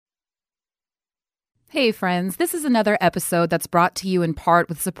Hey friends, this is another episode that's brought to you in part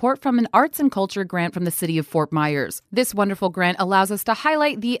with support from an arts and culture grant from the city of Fort Myers. This wonderful grant allows us to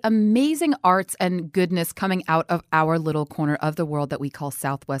highlight the amazing arts and goodness coming out of our little corner of the world that we call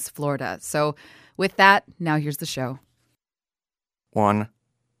Southwest Florida. So with that, now here's the show. 1,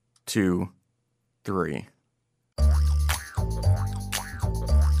 2, 3.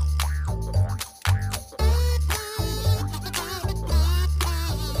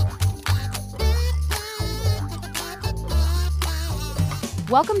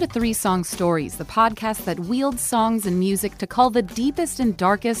 Welcome to Three Song Stories, the podcast that wields songs and music to cull the deepest and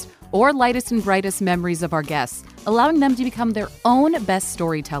darkest or lightest and brightest memories of our guests, allowing them to become their own best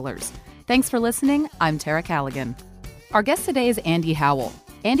storytellers. Thanks for listening. I'm Tara Callaghan. Our guest today is Andy Howell.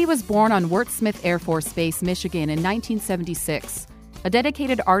 Andy was born on Wirt Smith Air Force Base, Michigan in 1976. A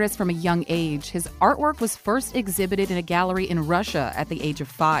dedicated artist from a young age, his artwork was first exhibited in a gallery in Russia at the age of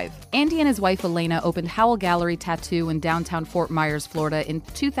 5. Andy and his wife Elena opened Howell Gallery Tattoo in downtown Fort Myers, Florida in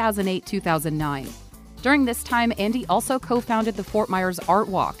 2008-2009. During this time, Andy also co-founded the Fort Myers Art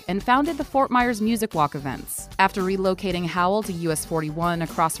Walk and founded the Fort Myers Music Walk events. After relocating Howell to US 41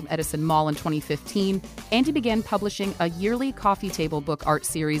 across from Edison Mall in 2015, Andy began publishing a yearly coffee table book art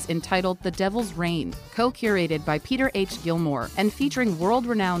series entitled The Devil's Reign, co-curated by Peter H. Gilmore and featuring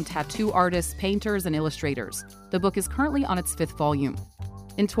world-renowned tattoo artists, painters, and illustrators. The book is currently on its 5th volume.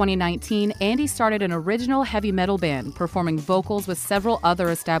 In 2019, Andy started an original heavy metal band, performing vocals with several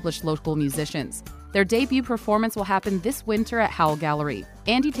other established local musicians. Their debut performance will happen this winter at Howell Gallery.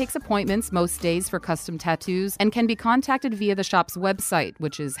 Andy takes appointments most days for custom tattoos and can be contacted via the shop's website,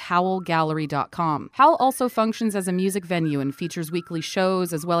 which is howellgallery.com. Howell also functions as a music venue and features weekly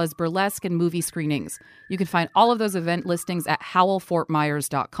shows as well as burlesque and movie screenings. You can find all of those event listings at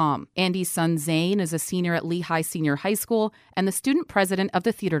howellfortmyers.com. Andy's son Zane is a senior at Lehigh Senior High School and the student president of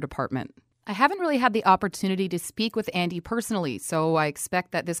the theater department. I haven't really had the opportunity to speak with Andy personally, so I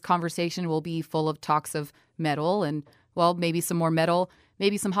expect that this conversation will be full of talks of metal and, well, maybe some more metal,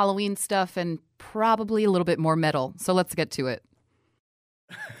 maybe some Halloween stuff, and probably a little bit more metal. So let's get to it.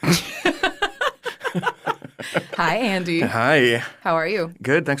 Hi, Andy. Hi. How are you?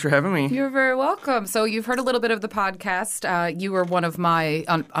 Good. Thanks for having me. You're very welcome. So you've heard a little bit of the podcast. You were one of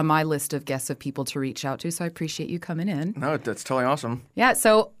on my list of guests of people to reach out to, so I appreciate you coming in. No, that's totally awesome. Yeah,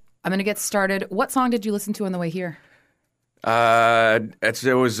 so I'm going to get started. What song did you listen to on the way here? I don't know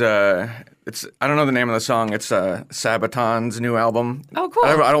the name of the song. It's Sabaton's new album. Oh, cool.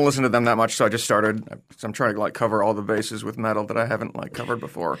 I don't listen to them that much, so I just started. So I'm trying to cover all the bases with metal that I haven't covered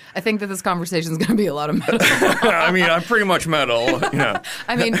before. I think that this conversation is going to be a lot of metal. I mean, I'm pretty much metal.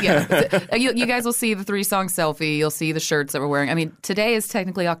 I mean, yeah. You guys will see the 3-song selfie. You'll see the shirts that we're wearing. I mean, today is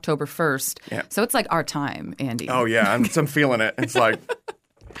technically October 1st, so it's like our time, Andy. Oh yeah, I'm feeling it. It's like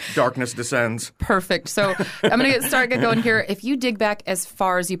darkness descends. Perfect. So I'm going to get going here. If you dig back as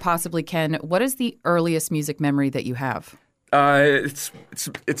far as you possibly can, what is the earliest music memory that you have? It's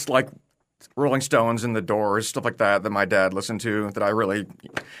like Rolling Stones and The Doors, stuff like that my dad listened to that I really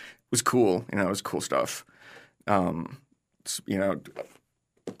was cool. It was cool stuff. The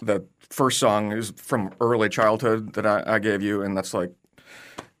first song is from early childhood that I gave you, and that's like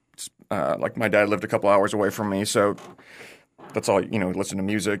my dad lived a couple hours away from me, so that's all, listen to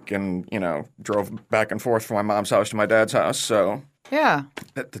music and, drove back and forth from my mom's house to my dad's house. So yeah,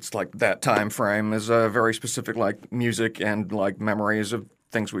 that's like that time frame is very specific, music and memories of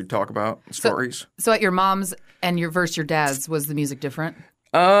things we'd talk about, stories. So at your mom's and your dad's, was the music different?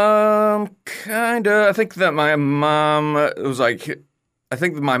 Kind of. I think that my mom was I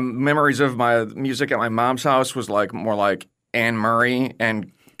think my memories of my music at my mom's house was more like Anne Murray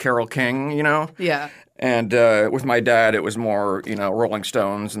and Carole King, Yeah. And with my dad, it was more, Rolling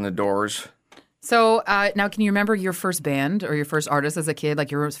Stones and The Doors. So now, can you remember your first band or your first artist as a kid?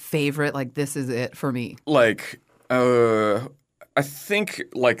 Your favorite, this is it for me? I think,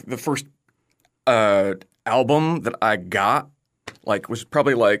 the first album that I got, was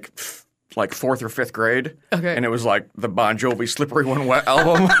probably, 4th or 5th grade. Okay. And it was the Bon Jovi Slippery When Wet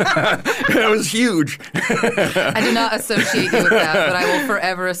album. It was huge. I do not associate you with that, but I will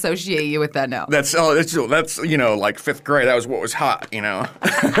forever associate you with that now. That's 5th grade. That was what was hot, Bon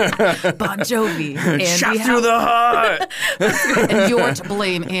Jovi. Andy Shot through the heart. And you're to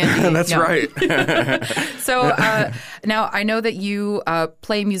blame, Andy. That's right. So now I know that you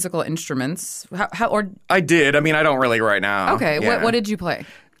play musical instruments. I did. I mean, I don't really right now. Okay. Yeah. What did you play?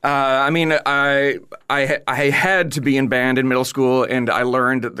 I had to be in band in middle school, and I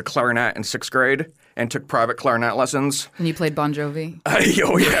learned the clarinet in 6th grade. and took private clarinet lessons. And you played Bon Jovi?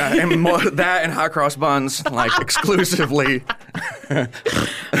 Oh, yeah. And that and hot cross buns, like, exclusively. Oh,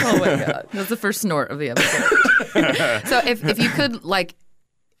 my God. That was the first snort of the episode. So if you could, like,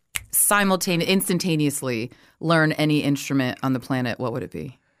 instantaneously learn any instrument on the planet, what would it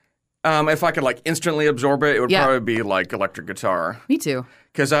be? If I could, like, instantly absorb it, it would probably be, like, electric guitar. Me too.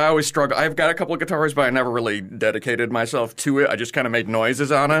 Because I always struggle. I've got a couple of guitars, but I never really dedicated myself to it. I just kind of made noises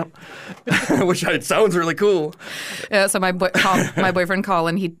on it, which sounds really cool. Yeah, so my boyfriend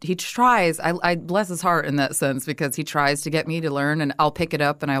Colin, he tries. I bless his heart in that sense because he tries to get me to learn, and I'll pick it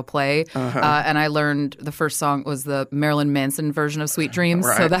up and I'll play. And I learned the first song was the Marilyn Manson version of "Sweet Dreams,"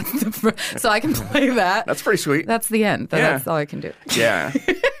 right. so that's so I can play that. That's pretty sweet. That's the end. That's all I can do. Yeah,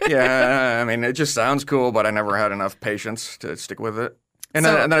 yeah. I mean, it just sounds cool, but I never had enough patience to stick with it. And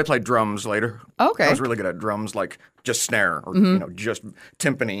then I played drums later. Okay. I was really good at drums, like just snare or just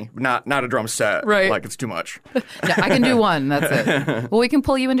timpani, not a drum set. Right. Like it's too much. Yeah, I can do one. That's it. Well, we can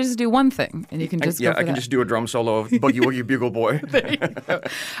pull you in to just do one thing, and you can just go for I can that. just do a drum solo of Boogie Woogie Bugle Boy. There you go.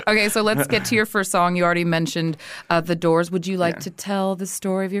 Okay, so let's get to your first song. You already mentioned The Doors. Would you like to tell the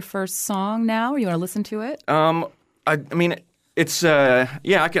story of your first song now, or you want to listen to it? I mean, it's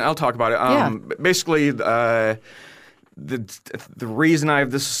I'll talk about it. Basically. The reason I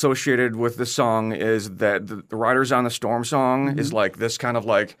have this associated with this song is that the Riders on the Storm song is like this kind of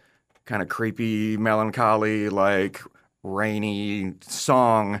creepy, melancholy, like rainy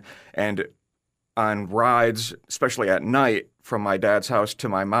song. And on rides, especially at night, from my dad's house to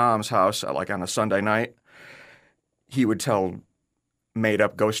my mom's house, like on a Sunday night, he would tell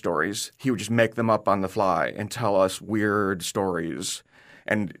made-up ghost stories. He would just make them up on the fly and tell us weird stories.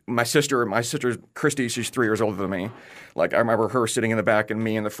 And my sister, Christy, she's 3 years older than me. Like, I remember her sitting in the back and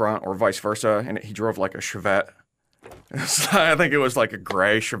me in the front, or vice versa, and he drove like a Chevette. I think it was like a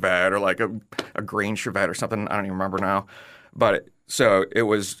gray Chevette or like a green Chevette or something. I don't even remember now. But so it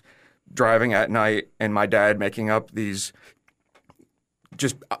was driving at night and my dad making up these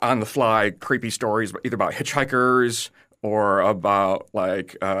just on-the-fly creepy stories, either about hitchhikers or about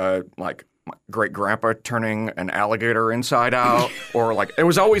like great-grandpa turning an alligator inside out, or like it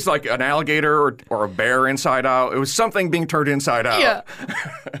was always like an alligator or a bear inside out. It was something being turned inside out. Yeah.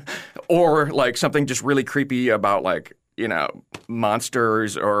 Or like something just really creepy about like,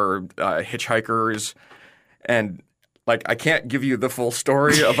 monsters or hitchhikers. And like I can't give you the full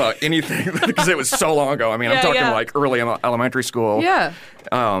story about anything because it was so long ago. I mean, I'm talking like early elementary school. Yeah.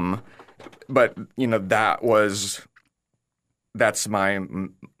 But that's my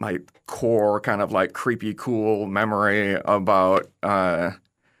core kind of like creepy cool memory about a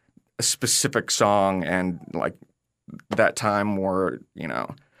specific song and like that time where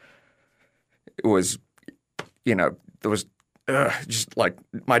it was there was just like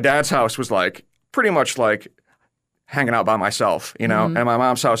my dad's house was like pretty much like hanging out by myself, and my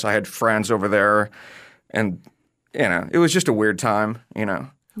mom's house I had friends over there, and it was just a weird time, Yeah.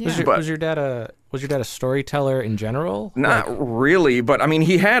 Was your dad a storyteller in general? Not really, but I mean,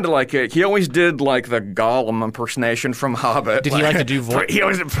 he had he always did like the Gollum impersonation from Hobbit. Did he like to do voice? He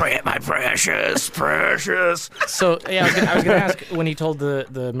always pray, my precious, precious. So yeah, I was gonna ask when he told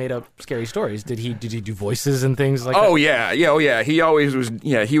the made up scary stories. Did he do voices and things like that? Oh yeah. He always was.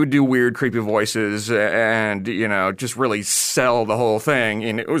 Yeah, he would do weird, creepy voices and just really sell the whole thing.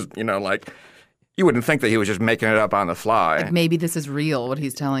 And it was like. You wouldn't think that he was just making it up on the fly. Like maybe this is real, what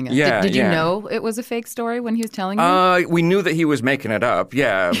he's telling us. Yeah, did you know it was a fake story when he was telling you? We knew that he was making it up,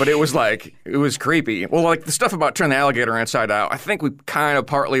 yeah. But it was it was creepy. Well, like the stuff about turning the alligator inside out, I think we kind of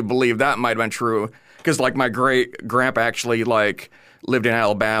partly believed that might have been true. Because like my great-grandpa actually lived in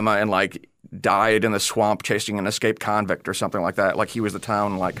Alabama and died in the swamp chasing an escaped convict or something like that. Like he was the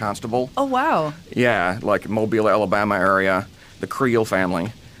town constable. Oh, wow. Yeah, like Mobile, Alabama area, the Creel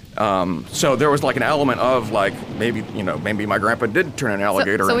family. So there was an element of maybe my grandpa did turn an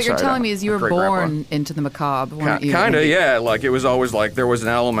alligator inside. So what you're telling me is you were born great-grandpa. into the macabre, weren't you? Kind of, yeah. It was always there was an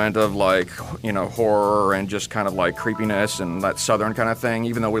element of horror and just kind of creepiness and that southern kind of thing,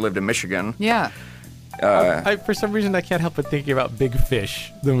 even though we lived in Michigan. Yeah. For some reason, I can't help but thinking about Big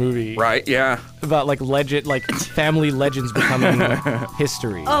Fish, the movie. Right, yeah. About family legends becoming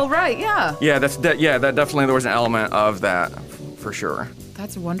history. Oh, right, yeah. Yeah, that definitely there was an element of that, for sure.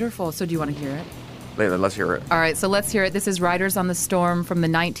 That's wonderful. So do you want to hear it? Later, let's hear it. All right, so let's hear it. This is Riders on the Storm from the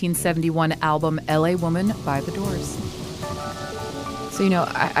 1971 album L.A. Woman by The Doors. So,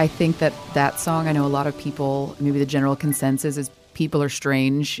 I think that song, I know a lot of people, maybe the general consensus is People Are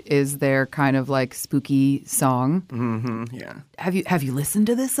Strange is their kind of spooky song. Mm-hmm, yeah. Have you listened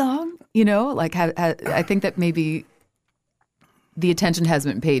to this song? I think that maybe the attention has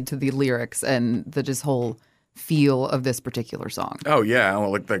been paid to the lyrics and the just whole feel of this particular song. Oh yeah,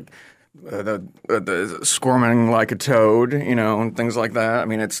 well, like the squirming like a toad, and things like that. I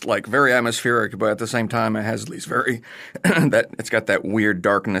mean, it's like very atmospheric, but at the same time, it has these very it's got that weird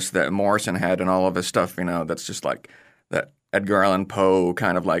darkness that Morrison had in all of his stuff. That's just like that Edgar Allan Poe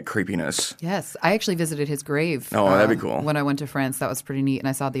kind of like creepiness. Yes, I actually visited his grave. Oh, that'd be cool. When I went to France, that was pretty neat, and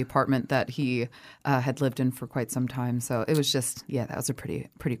I saw the apartment that he had lived in for quite some time. So it was just, that was a pretty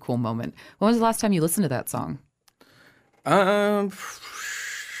cool moment. When was the last time you listened to that song?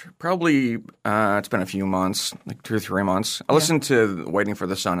 Probably it's been a few months, like 2 or 3 months. I listened to the Waiting for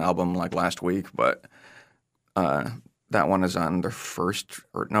the Sun album like last week, but that one is on their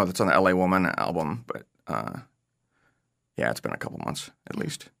that's on the LA Woman album, but it's been a couple months at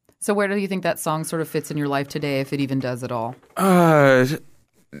least. So where do you think that song sort of fits in your life today, if it even does at all? I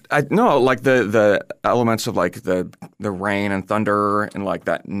know, like the elements of like the rain and thunder and like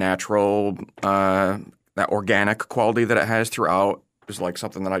that natural, that organic quality that it has throughout is like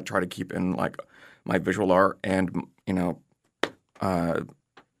something that I try to keep in like my visual art and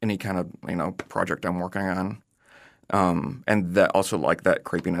any kind of project I'm working on, and that also like that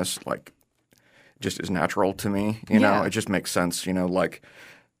creepiness like just is natural to me. It just makes sense. Like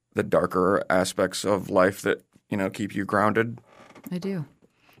the darker aspects of life that keep you grounded. I do.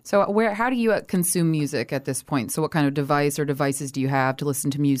 So how do you consume music at this point? So what kind of device or devices do you have to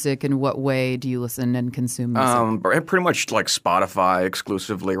listen to music, and what way do you listen and consume music? Pretty much like Spotify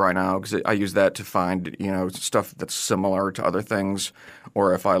exclusively right now, because I use that to find stuff that's similar to other things,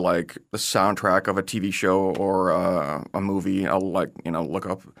 or if I like the soundtrack of a TV show or a movie, I'll look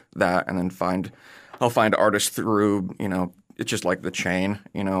up that and then I'll find artists through it's just like the chain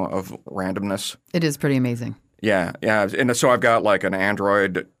of randomness. It is pretty amazing. Yeah. And so I've got like an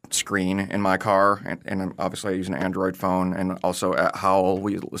Android screen in my car, and obviously I use an Android phone, and also at Howl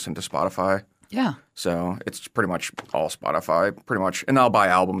we listen to Spotify. Yeah. So it's pretty much all Spotify, pretty much. And I'll buy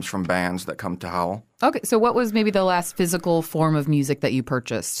albums from bands that come to Howl. Okay. So what was maybe the last physical form of music that you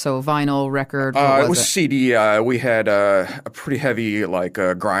purchased? So vinyl, record, what was it? Was it? CD. We had a pretty heavy like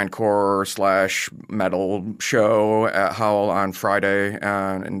grindcore / metal show at Howl on Friday,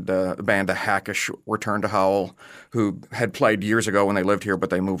 and the band The Hackish returned to Howl, who had played years ago when they lived here, but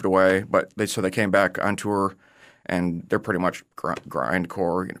they moved away. But they came back on tour. And they're pretty much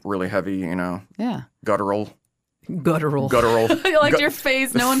grindcore, really heavy, Yeah. Guttural. I liked your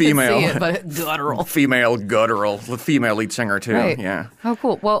face. No one can see it, but guttural. Female guttural. The female lead singer, too. Right. Yeah. Oh,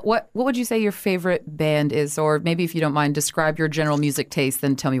 cool. Well, what would you say your favorite band is? Or maybe if you don't mind, describe your general music taste,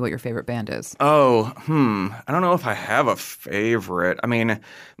 then tell me what your favorite band is. Oh, I don't know if I have a favorite. I mean,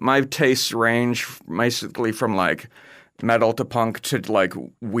 my tastes range basically from like metal to punk to like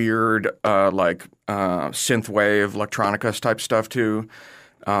weird synthwave electronica type stuff too.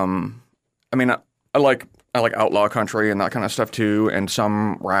 I mean, I like outlaw country and that kind of stuff too, and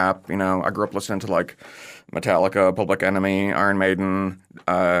some rap. I grew up listening to like Metallica, Public Enemy, Iron Maiden,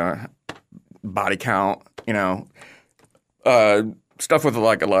 Body Count. Stuff with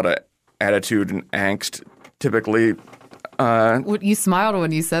like a lot of attitude and angst. Typically. You smiled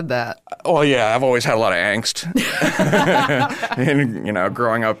when you said that. Well, yeah, I've always had a lot of angst. And,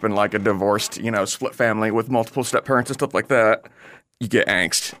 growing up in like a divorced, split family with multiple step parents and stuff like that, you get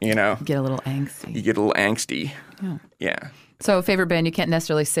angst, You get a little angsty. You get a little angsty. Yeah. So favorite band, you can't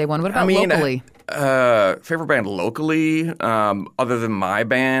necessarily say one. What about locally? Favorite band locally, other than my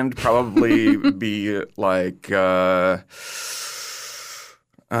band, probably be like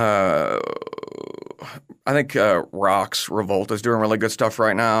I think Rock's Revolt is doing really good stuff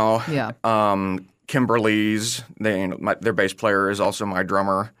right now. Yeah. Kimberly's, their bass player is also my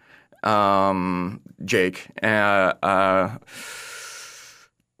drummer, Jake.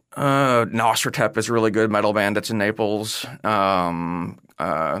 Nosratep is a really good metal band that's in Naples. There's a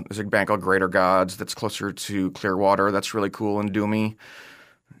band called Greater Gods that's closer to Clearwater. That's really cool and doomy.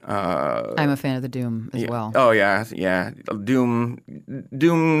 I'm a fan of the Doom as well. Oh yeah. Doom,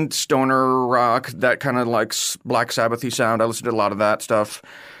 stoner rock, that kind of like Black Sabbath-y sound. I listen to a lot of that stuff,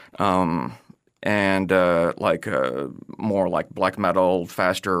 and more like black metal,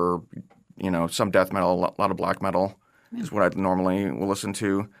 faster, some death metal, a lot of black metal is what I normally will listen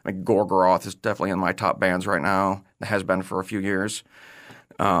to. Like Gorgoroth is definitely in my top bands right now. It has been for a few years,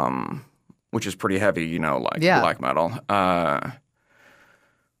 which is pretty heavy, black metal.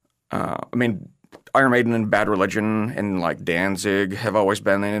 I mean, Iron Maiden and Bad Religion and like Danzig have always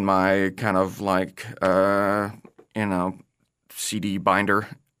been in my kind of like CD binder.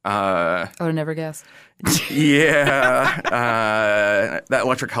 I would have never guessed. Yeah. That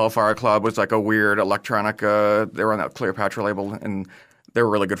Electric Hellfire Club was like a weird electronica. They were on that Cleopatra label, and they were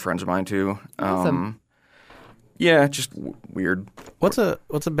really good friends of mine too. Awesome. Yeah, just weird. What's a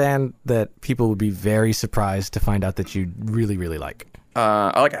band that people would be very surprised to find out that you really, really like?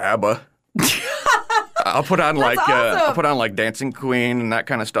 I like ABBA. I'll put on awesome. Dancing Queen and that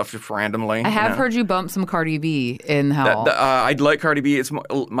kind of stuff just randomly. I have heard you bump some Cardi B in Howl. I'd like Cardi B. It's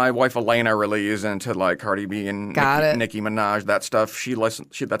my wife Elena really is into like Cardi B and Nicki Minaj, that stuff.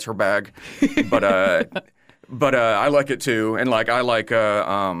 That's her bag. But I like it too. And like I like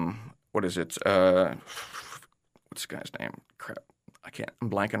what is it? What's the guy's name? Crap. I'm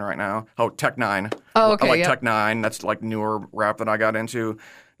blanking right now. Oh, Tech Nine. Oh, okay. I like Tech Nine. That's like newer rap that I got into.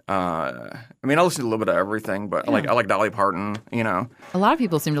 I mean, I listen to a little bit of everything, but I like Dolly Parton, you know. A lot of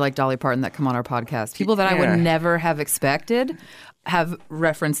people seem to like Dolly Parton that come on our podcast. People that I would never have expected have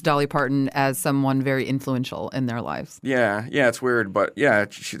referenced Dolly Parton as someone very influential in their lives. Yeah, it's weird, but yeah,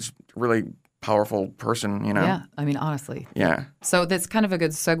 she's a really powerful person, you know. Yeah, I mean, honestly. Yeah. So that's kind of a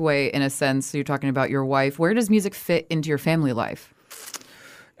good segue in a sense. You're talking about your wife. Where does music fit into your family life?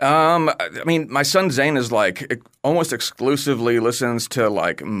 I mean, my son Zane is like almost exclusively listens to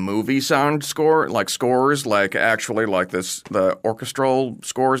like movie scores, like actually like the orchestral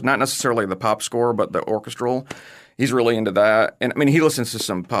scores, not necessarily the pop score, but the orchestral. He's really into that. And I mean, he listens to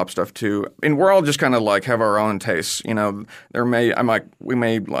some pop stuff too. And we're all just kind of like have our own tastes, you know. We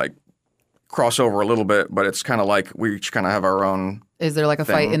may like cross over a little bit, but it's kind of like we each kind of have our own. Is there like a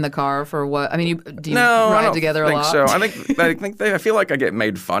fight in the car for what? I mean, do you ride together a lot? So I feel like I get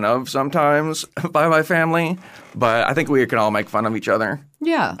made fun of sometimes by my family, but I think we can all make fun of each other.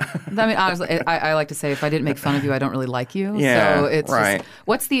 Yeah, I mean, honestly, I like to say if I didn't make fun of you, I don't really like you. Yeah, so it's right. Just,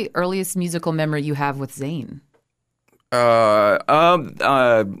 what's the earliest musical memory you have with Zane? I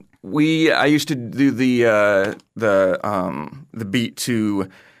used to do the beat to.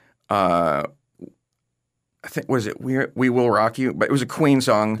 I think We Will Rock You, but it was a Queen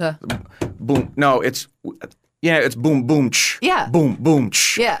song. Boom. No, it's boom boom ch. Yeah. Boom boom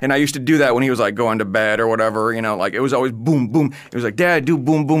ch. Yeah. And I used to do that when he was like going to bed or whatever, you know, like it was always boom boom. It was like, Dad, do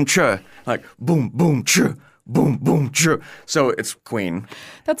boom boom ch. Like boom boom ch. Boom, boom, ch. So it's Queen.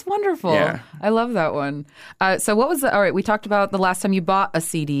 That's wonderful. Yeah. I love that one. So what was all right, we talked about the last time you bought a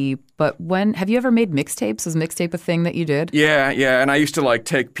CD, but have you ever made mixtapes? Is mixtape a thing that you did? Yeah. And I used to like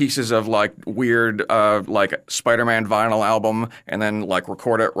take pieces of like weird like Spider-Man vinyl album and then like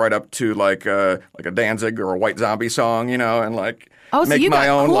record it right up to like a Danzig or a White Zombie song, you know, and like make my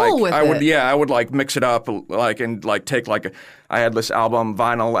own cool like with I would like mix it up like and like take like I had this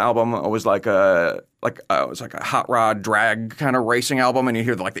vinyl album. It was like it was like a hot rod drag kind of racing album, and you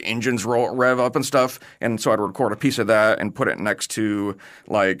hear like the engines rev up and stuff. And so I'd record a piece of that and put it next to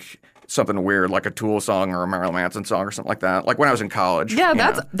like something weird, like a Tool song or a Marilyn Manson song or something like that. Like when I was in college.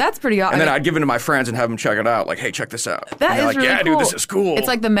 Yeah, that's pretty awesome. And then I'd give it to my friends and have them check it out. Like, hey, check this out. That is like, really yeah, cool. dude, this is cool. It's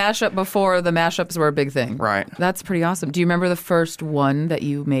like the mashup before the mashups were a big thing. Right. That's pretty awesome. Do you remember the first one that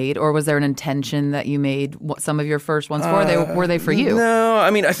you made, or was there an intention that you made some of your first ones for? Were they for you? No,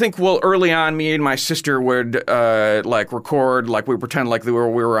 I mean, I think early on, me and my sister would like record, like we pretend like we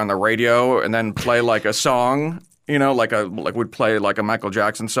were on the radio, and then play like a song. You know, like we'd play like a Michael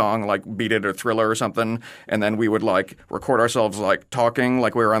Jackson song, like Beat It or Thriller or something, and then we would like record ourselves like talking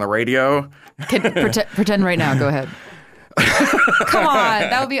like we were on the radio. Pretend right now. Go ahead. Come on,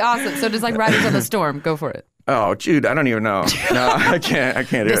 that would be awesome. So just like Riders on the Storm, go for it. Oh, Jude, I don't even know. No, I can't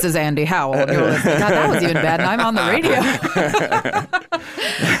do it. This is Andy Howell. God, that was even bad, and I'm on the radio.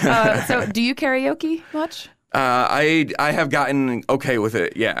 So do you karaoke much? I have gotten okay with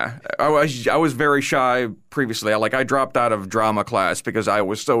it. Yeah, I was very shy previously. I dropped out of drama class because I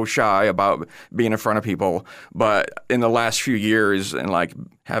was so shy about being in front of people. But in the last few years, and like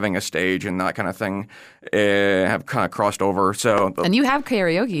having a stage and that kind of thing, have kind of crossed over. So and you have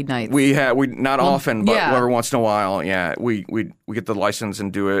karaoke nights. We not often, but every once in a while. Yeah, we get the license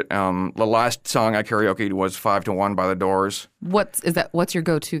and do it. The last song I karaoke'd was 5 to 1 by The Doors. What's your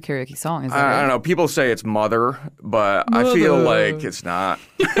go-to karaoke song? Is that I don't know. People say it's Mother, but I feel like it's not.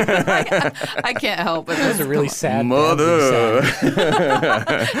 I can't help it. That's a really sad Mother.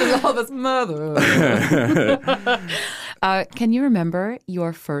 All this Mother. Can you remember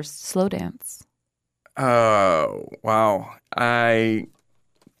your first slow dance? Oh, wow. I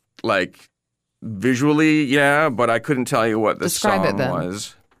visually, yeah, but I couldn't tell you what the Describe song it then.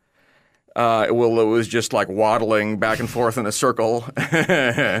 was. It was just like waddling back and forth in a circle.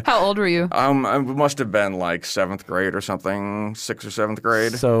 How old were you? I must have been like 7th grade or something, 6th or 7th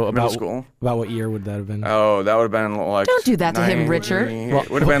grade. So middle school. About what year would that have been? Oh, that would have been like. Don't do that to him, Richard. It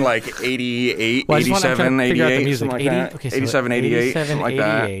would have been like 88, Well, I just 87, want to figure out the 88, music. something like 80, that. okay, so 87, 88, 87, something like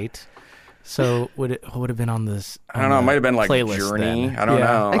that. 88. So what would have been on this? I don't know. It might have been like playlist Journey. then? I don't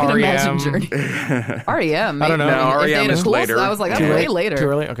know. I can R.E.M. imagine Journey. REM. I don't know. maybe. No, If they REM had a is cool- later. I was like, that's Too way late? later. Too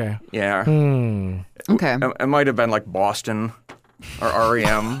early? Okay. Yeah. Okay. It might have been like Boston or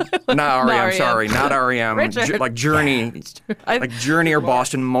REM. Not REM, REM. sorry. Not REM. Richard. Like Journey. Like Journey or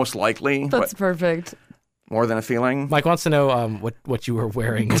Boston, most likely. That's But perfect. more than a feeling. Mike wants to know what you were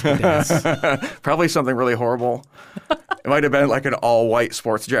wearing at the dance. Probably something really horrible. It might have been like an all-white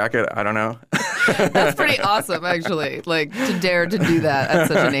sports jacket. I don't know. That's pretty awesome, actually. Like to dare to do that at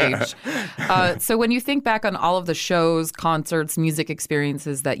such an age. So when you think back on all of the shows, concerts, music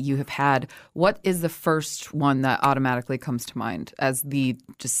experiences that you have had, what is the first one that automatically comes to mind as the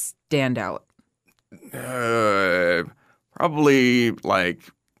just standout? Probably like,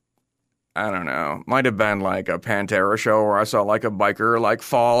 I don't know. Might have been like a Pantera show where I saw like a biker like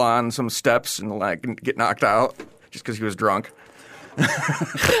fall on some steps and like get knocked out just because he was drunk.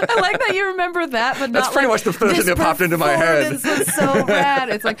 I like that you remember that, but That's not pretty like, much the first thing this that popped into my head. performance was so rad.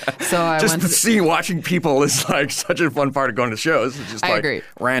 It's like, so I Just went to to... see watching people is like such a fun part of going to shows. It's just I like agree.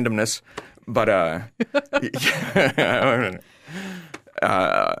 randomness. But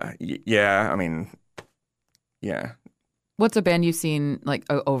yeah, I mean, yeah. What's a band you've seen like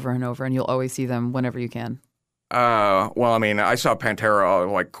over and over and you'll always see them whenever you can? Well, I mean, I saw Pantera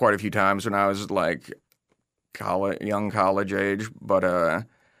like quite a few times when I was like young college age, but I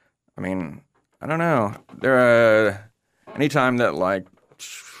mean, I don't know. There, anytime that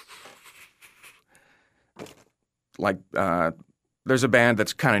there's a band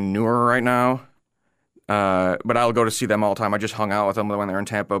that's kind of newer right now, but I'll go to see them all the time. I just hung out with them when they're in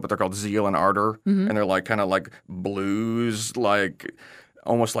Tampa, but they're called Zeal and Ardor, and they're like kind of like blues, like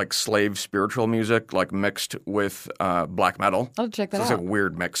almost like slave spiritual music, like mixed with black metal. I'll check that So it's out. a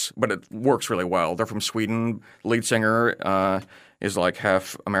weird mix, but it works really well. They're from Sweden. Lead singer is like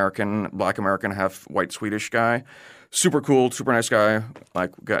half American, black American, half white Swedish guy. Super cool, super nice guy.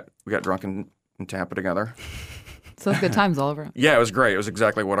 Like we got drunk in Tampa together. So it's good times all over. Yeah, it was great. It was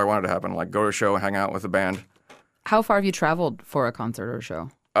exactly what I wanted to happen. Like go to a show, hang out with the band. How far have you traveled for a concert or a show?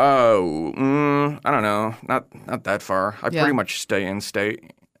 Oh, I don't know. Not that far. I Yeah. pretty much stay in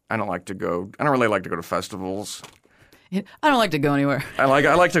state. I don't really like to go to festivals. I don't like to go anywhere. I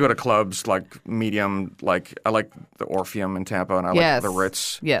like to go to clubs like medium. Like I like the Orpheum in Tampa, and I Yes. like the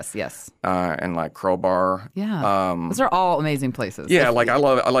Ritz, Yes. and like Crowbar. Yeah. Those are all amazing places. Yeah, like I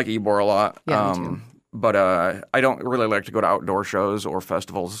like Ybor a lot. Yeah, me too. But I don't really like to go to outdoor shows or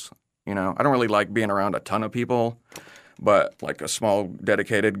festivals. You know, I don't really like being around a ton of people. But like a small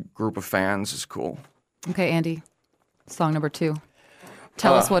dedicated group of fans is cool. Okay, Andy. Song number 2.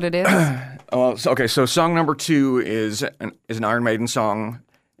 Tell us what it is. So song number 2 is an Iron Maiden song,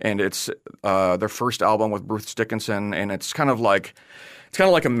 and it's their first album with Bruce Dickinson, and it's kind of like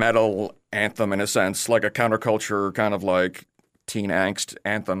a metal anthem in a sense, like a counterculture kind of like teen angst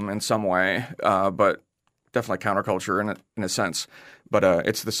anthem in some way, but definitely counterculture in a sense. But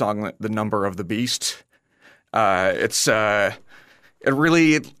it's the song "The Number of the Beast." I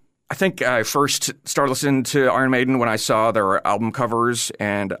think I first started listening to Iron Maiden when I saw their album covers,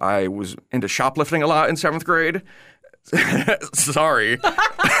 and I was into shoplifting a lot in 7th grade. Sorry.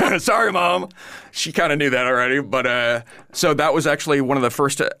 Sorry, Mom. She kind of knew that already. But so that was actually one of the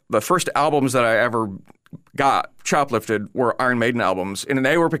first albums that I ever got shoplifted were Iron Maiden albums, and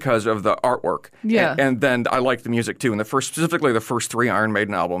they were because of the artwork. Yeah. And then I liked the music too. And specifically the first 3 Iron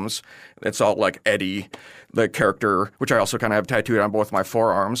Maiden albums, it's all like Eddie, the character, which I also kind of have tattooed on both my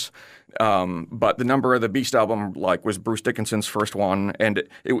forearms. But the Number of the Beast album was Bruce Dickinson's first one, and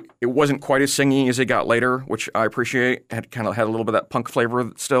it wasn't quite as singy as it got later, which I appreciate. It kind of had a little bit of that punk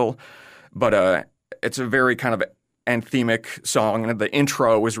flavor still, but it's a very kind of anthemic song, and the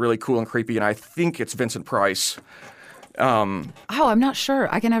intro was really cool and creepy, and I think it's Vincent Price. I'm not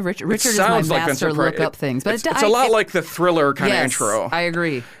sure. I can have Richard is my sounds like master Vincent Price. look up things. But it's a lot like the Thriller kind of yes, intro. I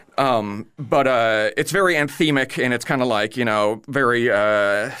agree. But it's very anthemic, and it's kind of like, very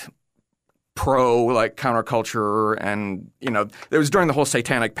pro, like counterculture, and, it was during the whole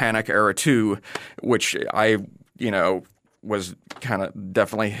Satanic Panic era too, which I, was kind of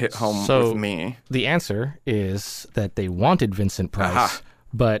definitely hit home with me. The answer is that they wanted Vincent Price, Aha.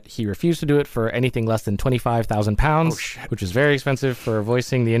 but he refused to do it for anything less than £25,000, which is very expensive for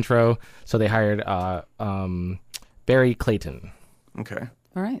voicing the intro. So they hired Barry Clayton. Okay.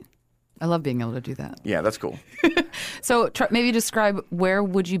 All right. I love being able to do that. Yeah, that's cool. So maybe describe where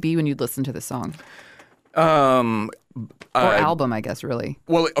would you be when you'd listen to the song? Or Album, I guess, really.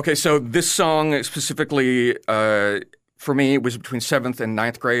 Well, okay, so this song specifically, for me, it was between 7th and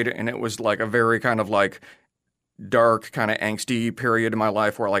 9th grade, and it was like a very kind of like dark, kind of angsty period in my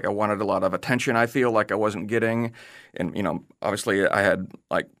life where like I wanted a lot of attention, I feel like I wasn't getting. And, you know, obviously I had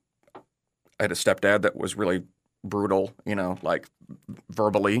a stepdad that was really brutal, you know, like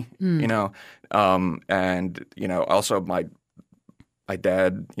verbally, you know, and, you know, also my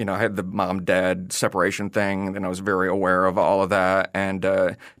dad, you know, I had the mom-dad separation thing, and I was very aware of all of that, and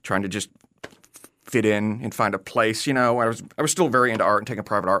trying to just fit in and find a place. You know, I was still very into art and taking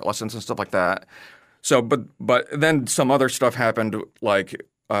private art lessons and stuff like that. So, but then some other stuff happened, like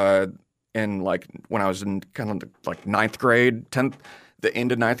in like when I was in kind of like 9th grade, 10th, the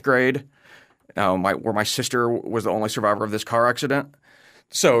end of 9th grade, where my sister was the only survivor of this car accident.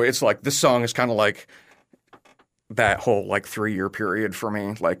 So it's like this song is kind of like that whole like 3-year period for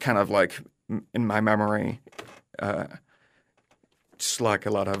me, like kind of like in my memory, just like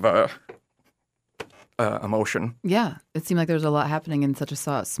a lot of emotion. Yeah, it seemed like there was a lot happening in such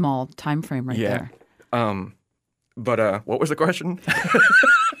a small time frame right there. But what was the question?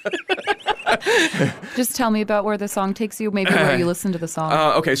 Just tell me about where the song takes you, maybe where you listen to the song.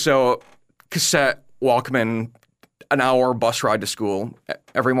 Okay, so cassette, Walkman, an hour bus ride to school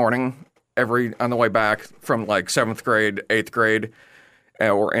every morning. On the way back from like 7th grade, 8th grade,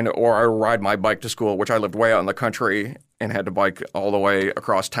 or I ride my bike to school, which I lived way out in the country and had to bike all the way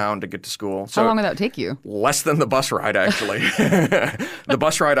across town to get to school. How long would that take you? Less than the bus ride, actually. The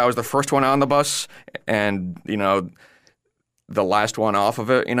bus ride, I was the first one on the bus, and you know, the last one off of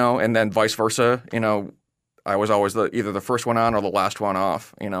it. You know, and then vice versa. You know, I was always either the first one on or the last one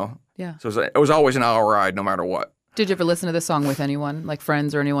off. You know. Yeah. So it was always an hour ride, no matter what. Did you ever listen to this song with anyone, like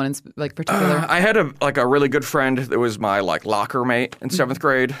friends or anyone in like particular? I had a really good friend that was my like locker mate in 7th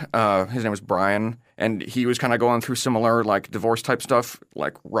grade. His name was Brian, and he was kind of going through similar like divorce type stuff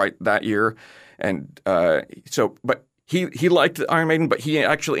like right that year, and but he liked Iron Maiden, but he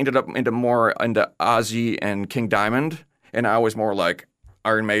actually ended up into Ozzy and King Diamond, and I was more like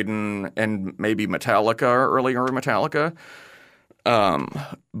Iron Maiden and maybe Metallica, earlier Metallica.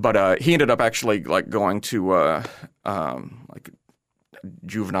 But he ended up actually like going to like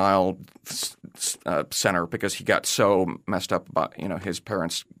juvenile center because he got so messed up about, you know, his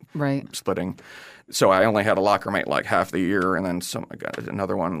parents splitting. So I only had a locker mate like half the year, and then I got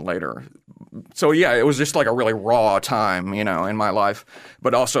another one later. So yeah, it was just like a really raw time, you know, in my life.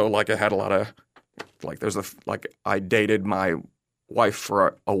 But also like I had a lot of like I dated my wife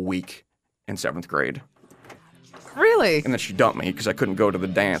for a week in 7th grade. Really? And then she dumped me because I couldn't go to the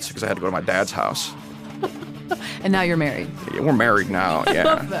dance because I had to go to my dad's house. And now you're married. Yeah, we're married now, yeah.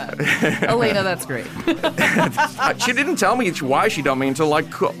 Love that. Elena, that's great. She didn't tell me why she dumped me until like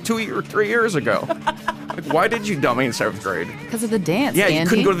 2 or 3 years ago. Like, why did you dump me in 7th grade? Because of the dance, Yeah, Andy. you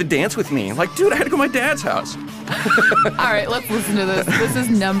couldn't go to the dance with me. Like, dude, I had to go to my dad's house. All right, let's listen to this. This is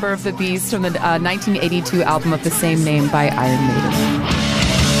Number of the Beast from the 1982 album of the same name by Iron Maiden.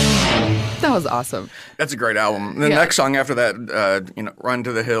 That was awesome. That's a great album. The next song after that, Run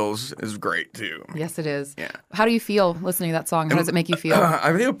to the Hills, is great too. Yes, it is. Yeah. How do you feel listening to that song? How does it make you feel?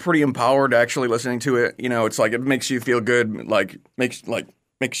 I feel pretty empowered actually listening to it. You know, it's like it makes you feel good. Like makes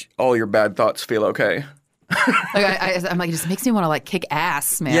all your bad thoughts feel okay. I'm like, it just makes me want to like kick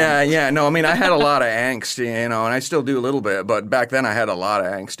ass, man. Yeah. No, I mean, I had a lot of angst, you know, and I still do a little bit, but back then I had a lot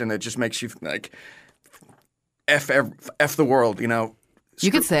of angst, and it just makes you like F the world, you know. You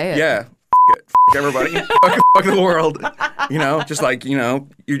could say it. Yeah. F everybody. fuck the world. You know, just like, you know,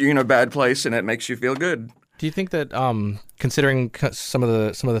 you're in a bad place and it makes you feel good. Do you think that, considering some of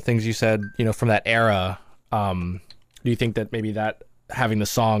the things you said, you know, from that era, do you think that maybe that having the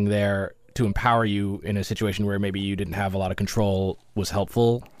song there to empower you in a situation where maybe you didn't have a lot of control was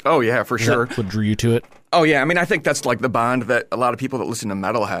helpful? Oh yeah, for sure. What drew you to it? Oh yeah, I mean, I think that's like the bond that a lot of people that listen to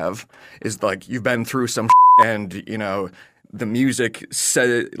metal have, is like you've been through some and, you know, the music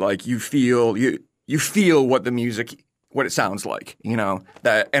said like you feel what the music, what it sounds like, you know,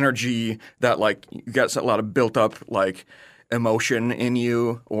 that energy, that like you got a lot of built up like emotion in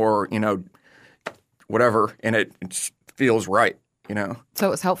you, or, you know, whatever, and it feels right, you know. So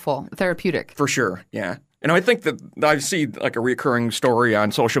it was helpful, therapeutic. For sure, yeah. And I think that I see like a recurring story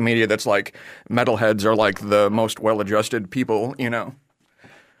on social media that's like metalheads are like the most well-adjusted people, you know.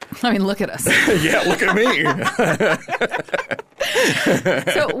 I mean, look at us. Yeah, look at me.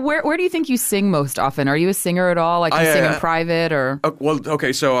 So where do you think you sing most often? Are you a singer at all? Like, you sing in private or? Well,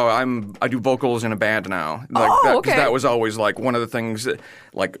 okay, so I do vocals in a band now. Okay. That was always like one of the things that,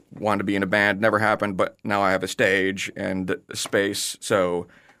 like, wanted to be in a band, never happened, but now I have a stage and a space. So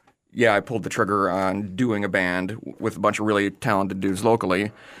yeah, I pulled the trigger on doing a band with a bunch of really talented dudes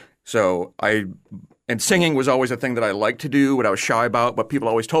locally. So and singing was always a thing that I liked to do, what I was shy about, but people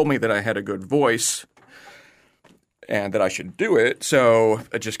always told me that I had a good voice and that I should do it. So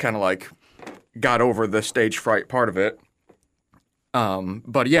it just kind of like got over the stage fright part of it.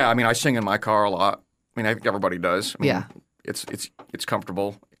 But yeah, I mean, I sing in my car a lot. I mean, I think everybody does. I mean, Yeah. It's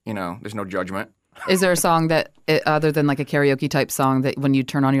comfortable. You know, there's no judgment. Is there a song that, other than like a karaoke type song, that when you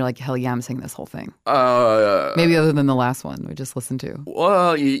turn on, you're like, hell yeah, I'm singing this whole thing? Maybe other than the last one we just listened to.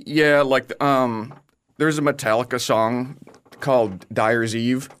 Well, yeah, like there's a Metallica song called Dyer's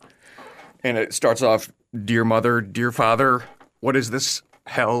Eve, and it starts off, "Dear mother, dear father, what is this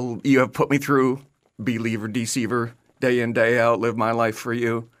hell you have put me through? Believer, deceiver, day in, day out, live my life for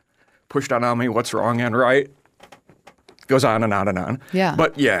you. Pushed on me, what's wrong and right?" Goes on and on and on. Yeah.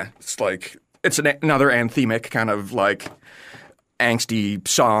 But yeah, it's like, it's another anthemic kind of like angsty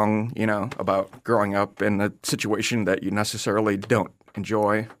song, you know, about growing up in a situation that you necessarily don't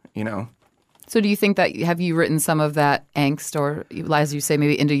enjoy, you know. So do you think that, have you written some of that angst, or as you say,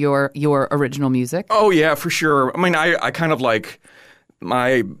 maybe into your original music? Oh, yeah, for sure. I mean, I kind of like,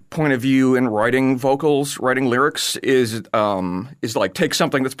 my point of view in writing vocals, writing lyrics is like, take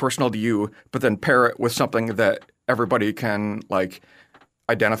something that's personal to you, but then pair it with something that everybody can like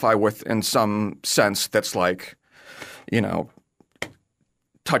identify with in some sense that's like, you know,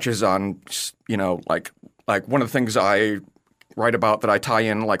 touches on, you know, like one of the things I write about that I tie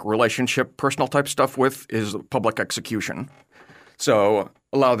in like relationship, personal type stuff with is public execution. So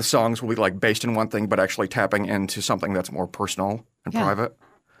a lot of the songs will be like based in one thing, but actually tapping into something that's more personal and private.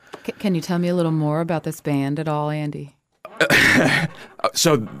 Can you tell me a little more about this band at all, Andy?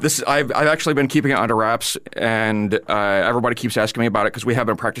 So this, I've actually been keeping it under wraps, and everybody keeps asking me about it because we have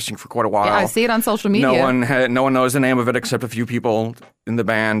been practicing for quite a while. Yeah, I see it on social media. No one knows the name of it except a few people in the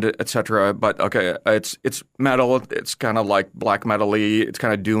band, etc. But okay, it's metal. It's kind of like black metal-y. It's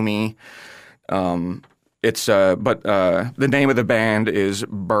kind of doomy. The name of the band is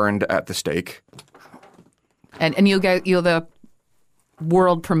Burned at the Stake. And you'll the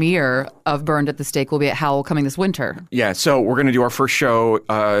world premiere of Burned at the Stake will be at Howl coming this winter. Yeah, so we're going to do our first show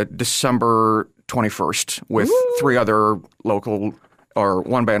December 21st with 3 other local, or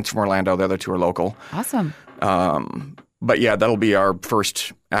one band's from Orlando, the other 2 are local. Awesome. But yeah, that'll be our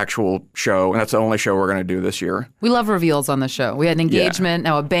first actual show, and that's the only show we're going to do this year. We love reveals on the show. We had an engagement,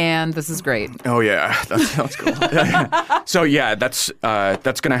 now a band. This is great. Oh yeah, that sounds cool. So yeah, that's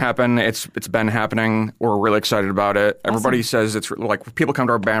going to happen. It's been happening. We're really excited about it. Awesome. Everybody says it's like, people come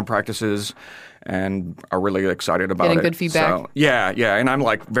to our band practices and are really excited about Getting it. good feedback. So, yeah, and I'm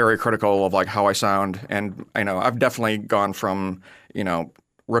like very critical of like how I sound, and I know I've definitely gone from, you know,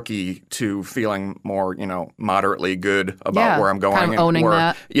 rookie to feeling more, you know, moderately good about where I'm going. Kind of owning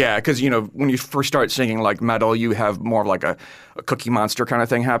that. Yeah, because, you know, when you first start singing like metal, you have more of like a Cookie Monster kind of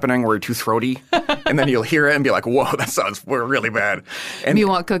thing happening where you're too throaty. And then you'll hear it and be like, whoa, that sounds really bad. And Me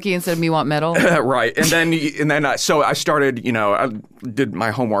want cookie instead of me want metal. right. And then so I started, you know, I did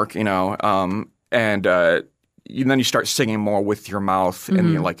my homework, you know, and then you start singing more with your mouth and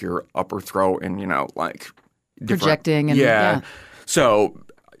you know, like your upper throat and, you know, like projecting. And So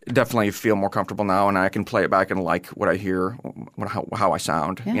definitely feel more comfortable now, and I can play it back and like what I hear, how I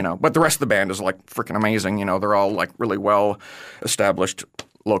sound, you know. But the rest of the band is like freaking amazing, you know. They're all like really well established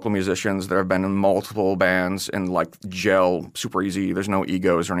local musicians that have been in multiple bands and like gel super easy. There's no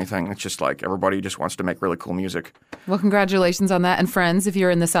egos or anything. It's just like everybody just wants to make really cool music. Well, congratulations on that. And friends, if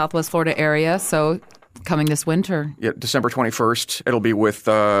you're in the Southwest Florida area, so coming this winter. Yeah, December 21st. It'll be with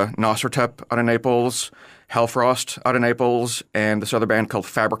Nossertep out of Naples, Hellfrost out of Naples, and this other band called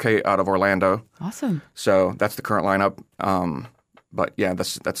Fabricate out of Orlando. Awesome. So that's the current lineup. But yeah,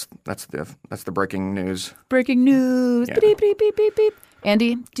 that's the breaking news. Breaking news. Yeah. Beep, beep, beep, beep, beep.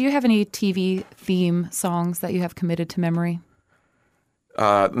 Andy, do you have any TV theme songs that you have committed to memory?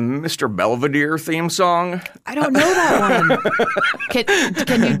 Mr. Belvedere theme song. I don't know that one.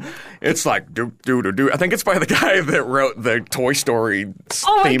 Can you? It's like do do do do. I think it's by the guy that wrote the Toy Story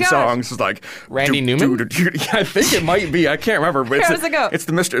theme songs. It's like Randy Newman. Yeah, I think it might be. I can't remember. But How does it go? It's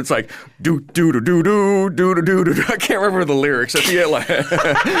the Mr. It's like do do do do do do do do do. I can't remember the lyrics. At the end, like,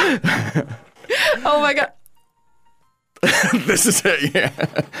 Oh my God. this is it. Yeah,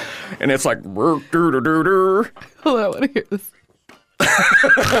 and it's like do do do do. Hold on, I want to hear this.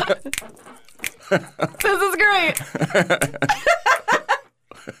 This is great.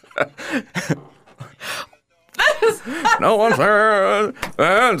 No one's there,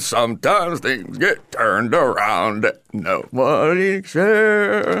 and sometimes things get turned around. Nobody's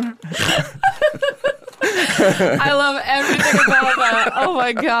there. I love everything about that. Oh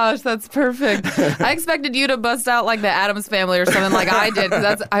my gosh, that's perfect. I expected you to bust out like the Addams Family or something like I did.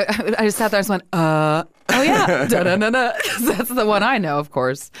 Because I just sat there and just went, oh yeah, da-da-da-da. That's the one I know, of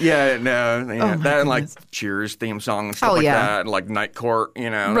course. Yeah, no, yeah. That and like Cheers theme song and stuff like that, and like Night Court, you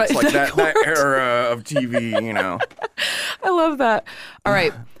know, Right. it's like that era of TV, you know. I love that. All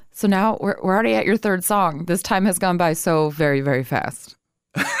right, so now we're already at your third song. This time has gone by so very, very fast.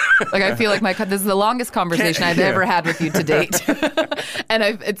 Like I feel like this is the longest conversation I've ever had with you to date, and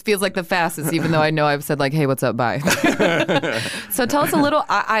it feels like the fastest, even though I know I've said like, "Hey, what's up? Bye." So tell us a little.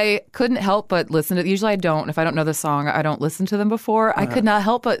 I couldn't help but listen to. Usually I don't. If I don't know the song, I don't listen to them before. I could not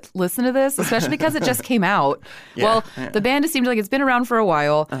help but listen to this, especially because it just came out. The band just seemed like it's been around for a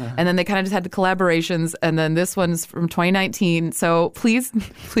while, and then they kind of just had the collaborations, and then this one's from 2019. So please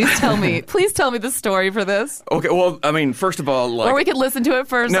tell me the story for this. Okay, well, I mean, first of all, like, or we could listen to it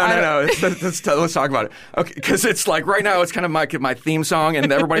first. No. Let's talk about it. Okay, because it's like right now it's kind of my theme song, and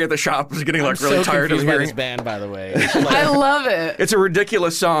everybody at the shop is getting like really tired of confused by hearing this band, by the way. I love it. It's a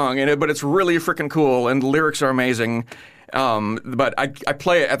ridiculous song, but it's really freaking cool, and the lyrics are amazing. But I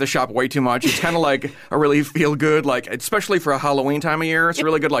play it at the shop way too much. It's kind of like a really feel good, like especially for a Halloween time of year. It's a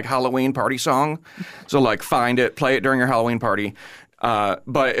really good like Halloween party song. So like find it, play it during your Halloween party.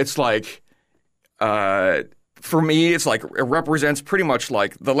 But it's like. For me, it's like it represents pretty much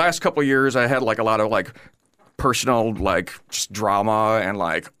like the last couple of years I had like a lot of like personal like just drama and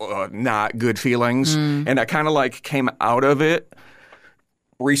like not good feelings, and I kind of like came out of it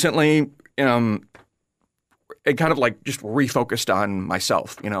recently. It kind of like just refocused on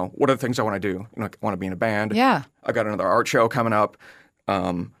myself. You know, what are the things I want to do? You know, I want to be in a band. Yeah, I've got another art show coming up.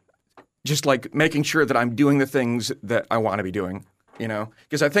 Just like making sure that I'm doing the things that I want to be doing. You know,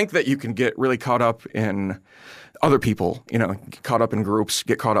 because I think that you can get really caught up in other people, you know, get caught up in groups,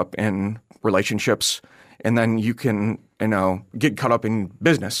 get caught up in relationships, and then you can, you know, get caught up in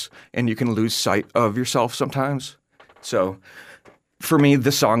business and you can lose sight of yourself sometimes. So for me,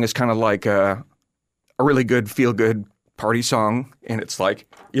 this song is kind of like a really good, feel-good party song. And it's like,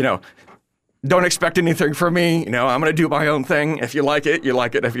 you know, don't expect anything from me. You know, I'm going to do my own thing. If you like it, you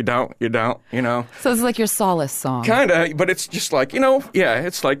like it. If you don't, you don't, you know. So it's like your solace song. Kind of, but it's just like, you know,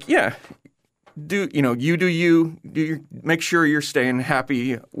 it's like, you do you, make sure you're staying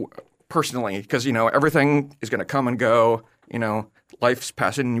happy personally because, you know, everything is going to come and go. You know, life's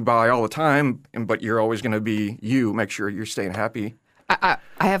passing you by all the time, but you're always going to be you. Make sure you're staying happy. I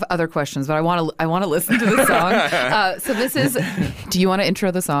have other questions, but I want to listen to the song. So this is. Do you want to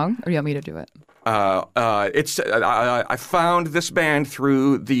intro the song, or do you want me to do it? I found this band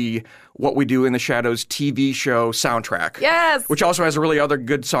through the What We Do in the Shadows TV show soundtrack. Yes, which also has a really other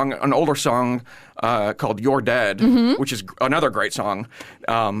good song, an older song called "You're Dead," which is another great song.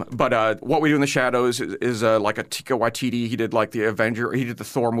 But What We Do in the Shadows is like a Taika Waititi. He did like the Avenger. He did the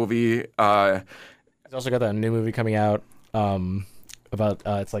Thor movie. He's also got that new movie coming out. About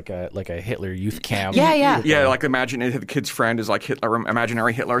it's like a Hitler youth camp. Yeah. Like imagine the kid's friend is like Hitler,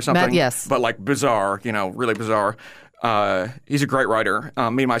 imaginary Hitler or something. Yes, but like bizarre, you know, really bizarre. He's a great writer.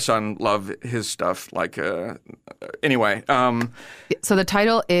 Me and my son love his stuff. Like anyway. So the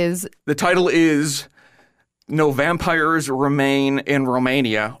title is "No Vampires Remain in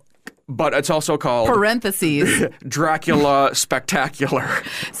Romania." But it's also called parentheses Dracula Spectacular.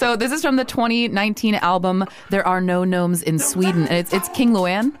 So this is from the 2019 album There Are No Gnomes in Sweden, and it's King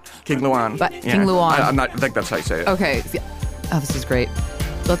Luan. King Luan. King Luan. I think that's how you say it. Okay. Oh, this is great.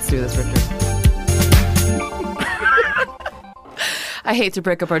 Let's do this, Richard. I hate to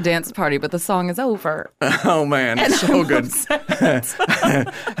break up our dance party, but the song is over. Oh, man. It's so good.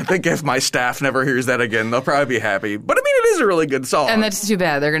 I think if my staff never hears that again, they'll probably be happy. But, I mean, it is a really good song. And that's too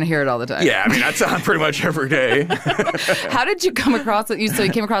bad. They're going to hear it all the time. Yeah, I mean, that's on pretty much every day. How did you come across it? So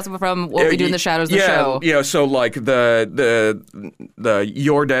you came across it from What We Do in the Shadows, the show? Yeah, so, like, the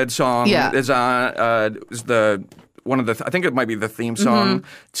You're Dead song is on is the... one of the, I think it might be the theme song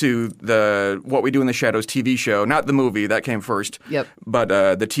to the What We Do in the Shadows TV show, not the movie that came first. Yep. But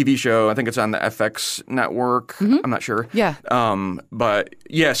the TV show, I think it's on the FX network. I'm not sure. Yeah. But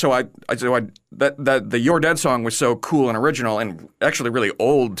yeah, so the You're Dead song was so cool and original and actually really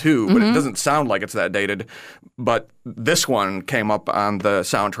old too, but it doesn't sound like it's that dated. But this one came up on the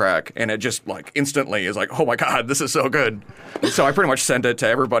soundtrack and it just like instantly is like, oh my God, this is so good. So I pretty much sent it to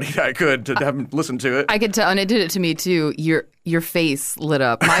everybody I could to have them listen to it. I could tell, and it did it to me too. your face lit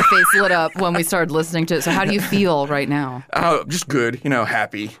up. My face lit up when we started listening to it. So how do you feel right now? Just good,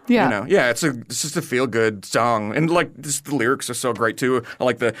 happy. Yeah. It's just a feel good song, and like just the lyrics are so great too. I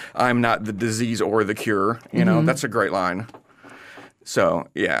like the "I'm not the disease or the cure." That's a great line. So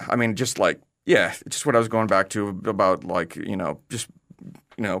yeah, I mean, just like it's just what I was going back to about like just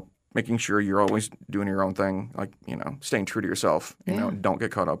making sure you're always doing your own thing, like staying true to yourself. Don't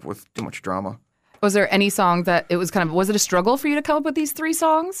get caught up with too much drama. Was there any song that it was was it a struggle for you to come up with these 3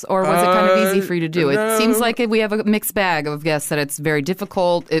 songs, or was it kind of easy for you to do? It seems like we have a mixed bag of guests that it's very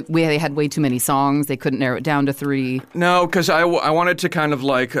difficult. They had way too many songs; they couldn't narrow it down to 3. No, because I wanted to kind of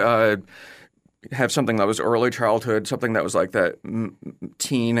like have something that was early childhood, something that was like that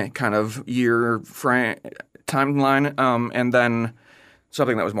teen kind of year timeline, and then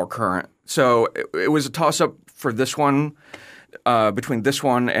something that was more current. So it was a toss-up for this one. Between this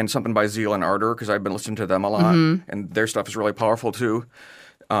one and something by Zeal and Ardor, because I've been listening to them a lot, and their stuff is really powerful too.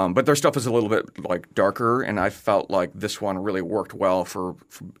 But their stuff is a little bit like darker, and I felt like this one really worked well for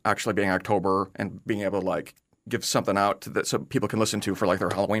actually being October and being able to like give something out that so people can listen to for like their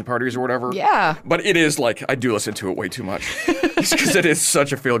Halloween parties or whatever. Yeah. But it is like I do listen to it way too much because it is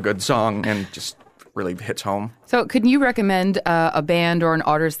such a feel good song and just really hits home. So can you recommend a band or an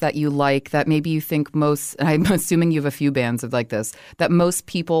artist that you like that maybe you think I'm assuming you have a few bands of like this, that most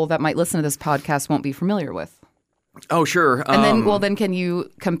people that might listen to this podcast won't be familiar with? Oh, sure. And then can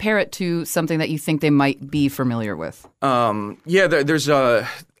you compare it to something that you think they might be familiar with? There's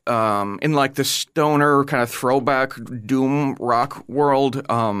in like the stoner kind of throwback doom rock world,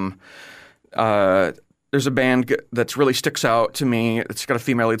 there's a band that's really sticks out to me. It's got a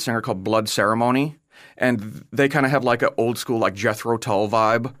female lead singer called Blood Ceremony. And they kind of have like an old school like Jethro Tull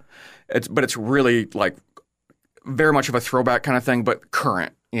vibe. But it's really like very much of a throwback kind of thing, but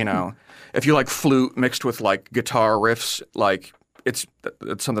current, If you like flute mixed with like guitar riffs, like it's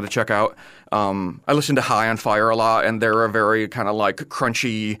something to check out. I listen to High on Fire a lot, and they're a very kind of like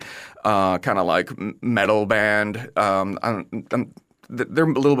crunchy, kind of like metal band. They're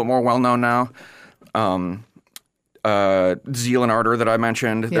a little bit more well-known now. Zeal and Ardor that I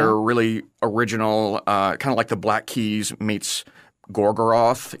mentioned, they're really original, kind of like the Black Keys meets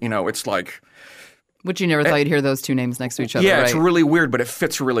Gorgoroth. It's like... Which you never thought you'd hear those 2 names next to each other, yeah, right? It's really weird, but it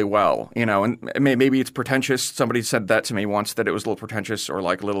fits really well, and maybe it's pretentious. Somebody said that to me once, that it was a little pretentious or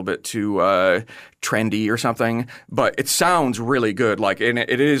like a little bit too trendy or something, but it sounds really good. Like, and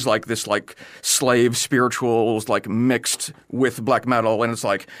it is like this like slave spirituals like mixed with black metal, and it's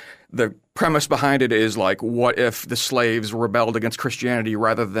like the premise behind it is like, what if the slaves rebelled against Christianity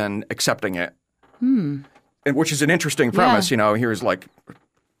rather than accepting it? And which is an interesting premise, here's like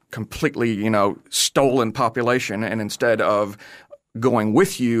completely, stolen population, and instead of going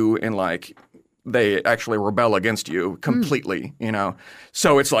with you and like they actually rebel against you completely,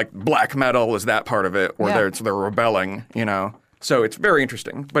 So it's like black metal is that part of it, or they're rebelling, So it's very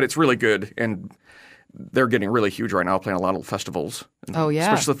interesting, but it's really good, and they're getting really huge right now, playing a lot of festivals. Oh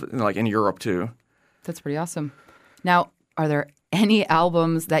yeah, especially like in Europe too. That's pretty awesome. Now, are there any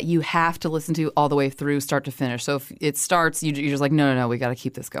albums that you have to listen to all the way through, start to finish? So if it starts, you're just like, no, we got to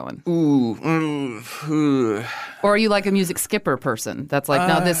keep this going. Or are you like a music skipper person? That's like,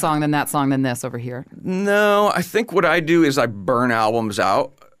 no, this song, then that song, then this over here. No, I think what I do is I burn albums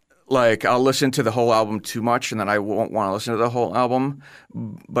out. Like, I'll listen to the whole album too much, and then I won't want to listen to the whole album.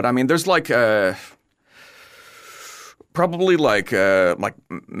 But I mean, there's like probably like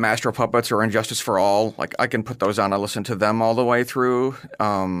Master of Puppets or Injustice for All. Like, I can put those on. I listen to them all the way through.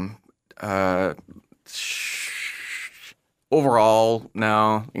 Overall,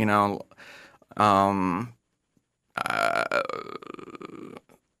 no,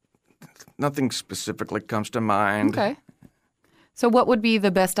 nothing specifically comes to mind. Okay. So what would be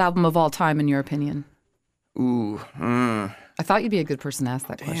the best album of all time in your opinion? I thought you'd be a good person to ask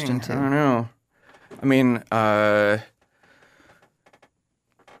that question too. I don't know. I mean, I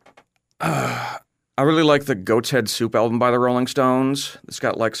really like the Goat's Head Soup album by the Rolling Stones. It's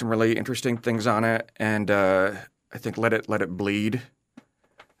got like some really interesting things on it, and I think Let It Bleed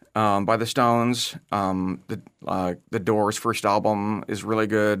by the Stones. The Doors' first album is really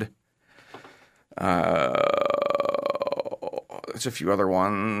good. There's a few other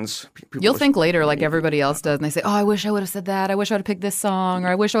ones. You'll think later, like everybody else does, and they say, "Oh, I wish I would have said that. I wish I would have picked this song, or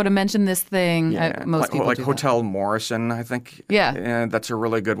I wish I would have mentioned this thing." Yeah. Most people like do Hotel that. Morrison, I think. Yeah. And that's a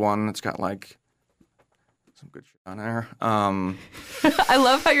really good one. It's got like some good shit on there. I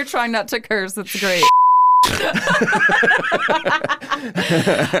love how you're trying not to curse. That's great.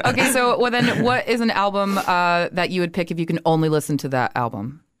 Okay, so then what is an album that you would pick if you can only listen to that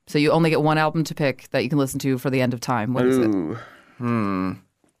album? So you only get one album to pick that you can listen to for the end of time. What is it?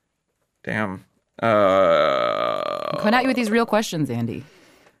 Damn. I'm coming at you with these real questions, Andy.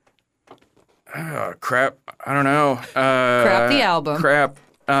 Crap. I don't know. Crap the album. Crap.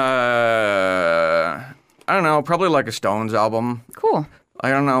 I don't know. Probably like a Stones album. Cool. I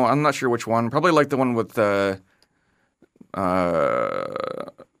don't know. I'm not sure which one. Probably like the one with the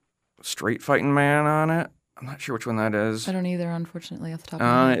Street Fighting Man on it. I'm not sure which one that is. I don't either, unfortunately, off the top of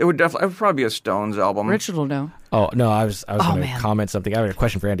my head. It would probably be a Stones album. Richard will know. Oh no, I was going to man. comment something. I have a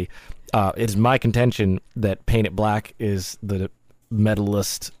question for Andy. It is my contention that "Paint It Black" is the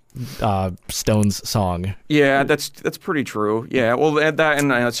medalist Stones song. Yeah, that's pretty true. Yeah, well, add that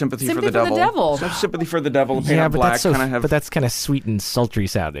and "Sympathy for the Devil." So "Sympathy for the Devil," "Paint It Black" that's kind of have. but that's kind of sweet and sultry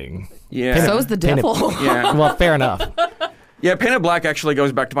sounding. Yeah. So is the devil. Yeah. Well, fair enough. Yeah, Paint It Black actually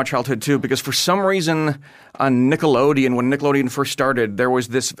goes back to my childhood too, because for some reason on Nickelodeon, when Nickelodeon first started, there was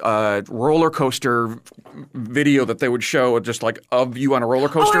this roller coaster video that they would show, just like of you on a roller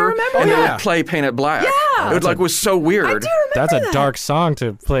coaster, remember and they that. would play Paint It Black. Yeah. It was so weird. That's a dark song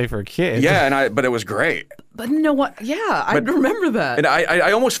to play for kids. Yeah, but it was great. But you know what? Yeah, I remember that. And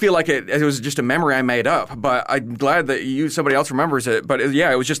I almost feel like it was just a memory I made up, but I'm glad that somebody else remembers it. But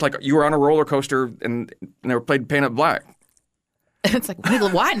it was just like you were on a roller coaster and they were played Paint It Black. It's like,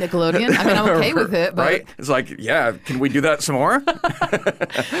 why Nickelodeon? I mean, I'm okay with it, but... Right? It's like, yeah, can we do that some more?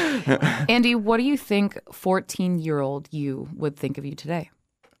 Andy, what do you think 14-year-old you would think of you today?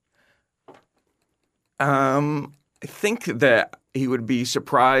 I think that he would be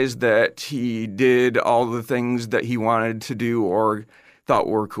surprised that he did all the things that he wanted to do or thought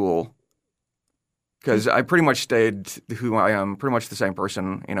were cool. Because I pretty much stayed who I am, pretty much the same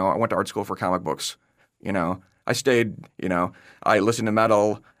person. You know, I went to art school for comic books, you know. I stayed, you know, I listened to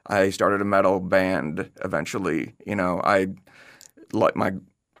metal. I started a metal band eventually. You know, I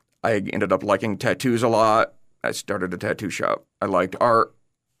ended up liking tattoos a lot. I started a tattoo shop. I liked art.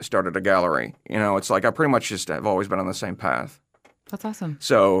 I started a gallery. You know, it's like I pretty much just have always been on the same path. That's awesome.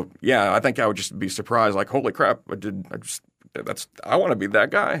 So, yeah, I think I would just be surprised, like, holy crap, I want to be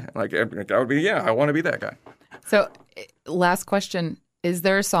that guy. Like, I would be, I want to be that guy. So, last question. Is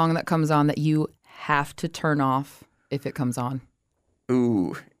there a song that comes on that you have to turn off if it comes on?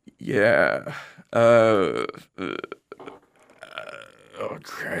 Ooh, yeah. Okay.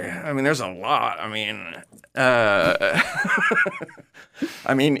 I mean, there's a lot. I mean,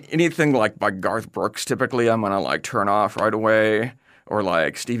 anything like by Garth Brooks, typically I'm going to like turn off right away. Or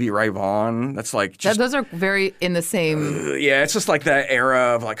like Stevie Ray Vaughan. That's like just... Those are very in the same... yeah, it's just like that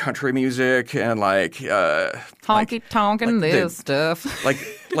era of like country music and like... honky-tonkin' this stuff.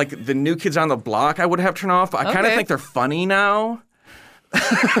 Like the New Kids on the Block I would have turned off. I kind of think they're funny now.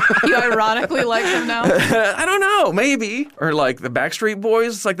 You ironically like them now? I don't know, maybe. Or like the Backstreet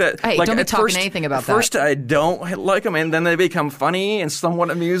Boys. It's like that. Hey, like don't be talking anything about that. First, I don't like them, and then they become funny and somewhat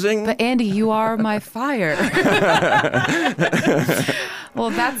amusing. But Andy, you are my fire. Well,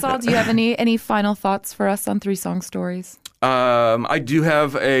 that's all. Do you have any final thoughts for us on 3 Song Stories? I do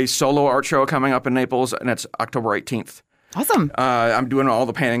have a solo art show coming up in Naples, and it's October 18th. Awesome. I'm doing all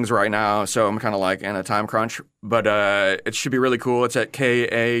the paintings right now, so I'm kind of like in a time crunch. But it should be really cool. It's at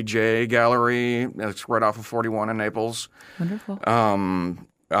KAJ Gallery. It's right off of 41 in Naples. Wonderful.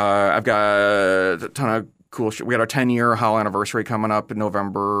 I've got a ton of cool shit. We got our 10-year Hall anniversary coming up in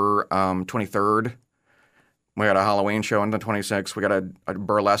November 23rd. We got a Halloween show on the 26th. We got a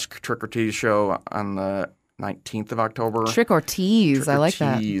burlesque trick or tease show on the 19th of October. Trick or tease. I like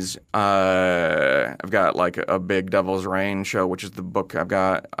that. I've got like a big Devil's Reign show, which is the book I've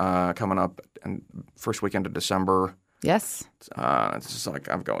got coming up in first weekend of December. Yes. It's just like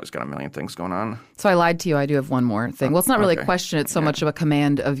I've always got a million things going on. So I lied to you. I do have one more thing. Well, it's not really a question. It's so much of a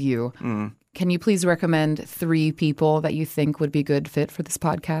command of you. Can you please recommend 3 people that you think would be a good fit for this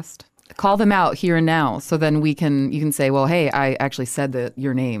podcast? Call them out here and now, so then you can say, well, hey, I actually said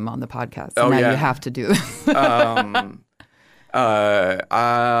your name on the podcast, and now you have to do this.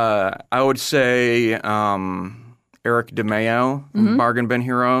 I would say Eric DeMeo, Bargain Bin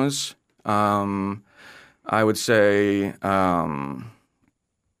Heroes. I would say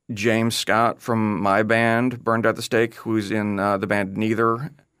James Scott from my band, Burned at the Stake, who's in the band Neither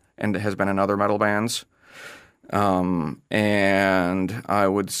and has been in other metal bands. And I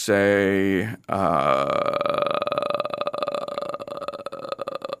would say,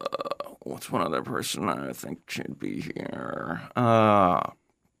 what's one other person I think should be here?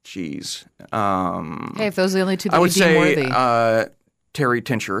 Geez. Hey, if those are the only 2 that I would you deem worthy. say Terry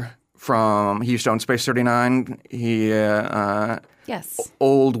Tincher he used to own Space 39. He, yes.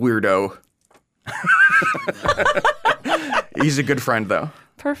 Old weirdo. He's a good friend, though.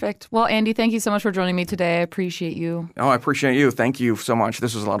 Perfect. Well, Andy, thank you so much for joining me today. I appreciate you. Oh, I appreciate you. Thank you so much.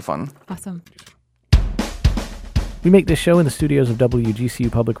 This was a lot of fun. Awesome. We make this show in the studios of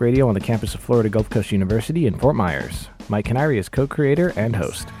WGCU Public Radio on the campus of Florida Gulf Coast University in Fort Myers. Mike Canary is co-creator and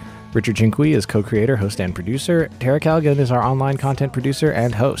host. Richard Chinqui is co-creator, host, and producer. Tara Callaghan is our online content producer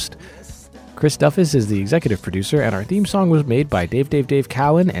and host. Chris Duffus is the executive producer, and our theme song was made by Dave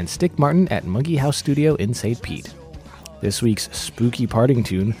Cowan and Stick Martin at Monkey House Studio in St. Pete. This week's spooky parting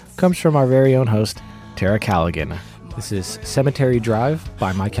tune comes from our very own host, Tara Callaghan. This is Cemetery Drive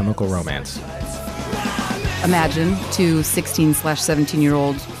by My Chemical Romance. Imagine two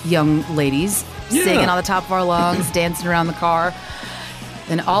 16/17-year-old young ladies singing on the top of our lungs, dancing around the car.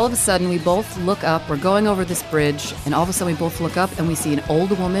 Then all of a sudden, we both look up. We're going over this bridge, and all of a sudden, we both look up, and we see an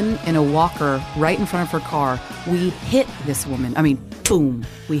old woman in a walker right in front of her car. We hit this woman. I mean, boom,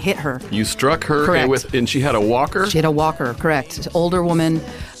 we hit her. You struck her, Correct. and she had a walker? She had a walker, correct. Older woman,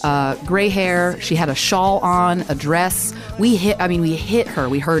 gray hair. She had a shawl on, a dress. We hit her.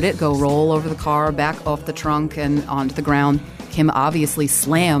 We heard it go roll over the car, back off the trunk, and onto the ground. Kim obviously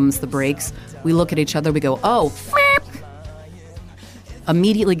slams the brakes. We look at each other. We go, oh,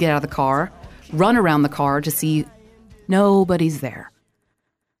 immediately get out of the car, run around the car to see nobody's there.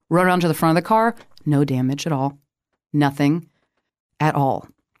 Run around to the front of the car, no damage at all. Nothing at all.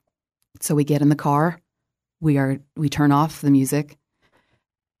 So we get in the car, we turn off the music,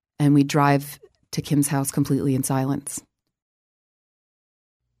 and we drive to Kim's house completely in silence.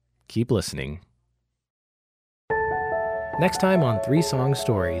 Keep listening. Next time on 3 Song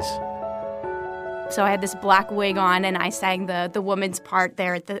Stories. So I had this black wig on, and I sang the woman's part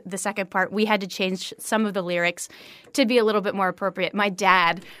there at the second part. We had to change some of the lyrics to be a little bit more appropriate. My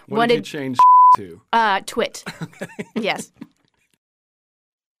dad What wanted... did you change to? Twit. Okay. Yes.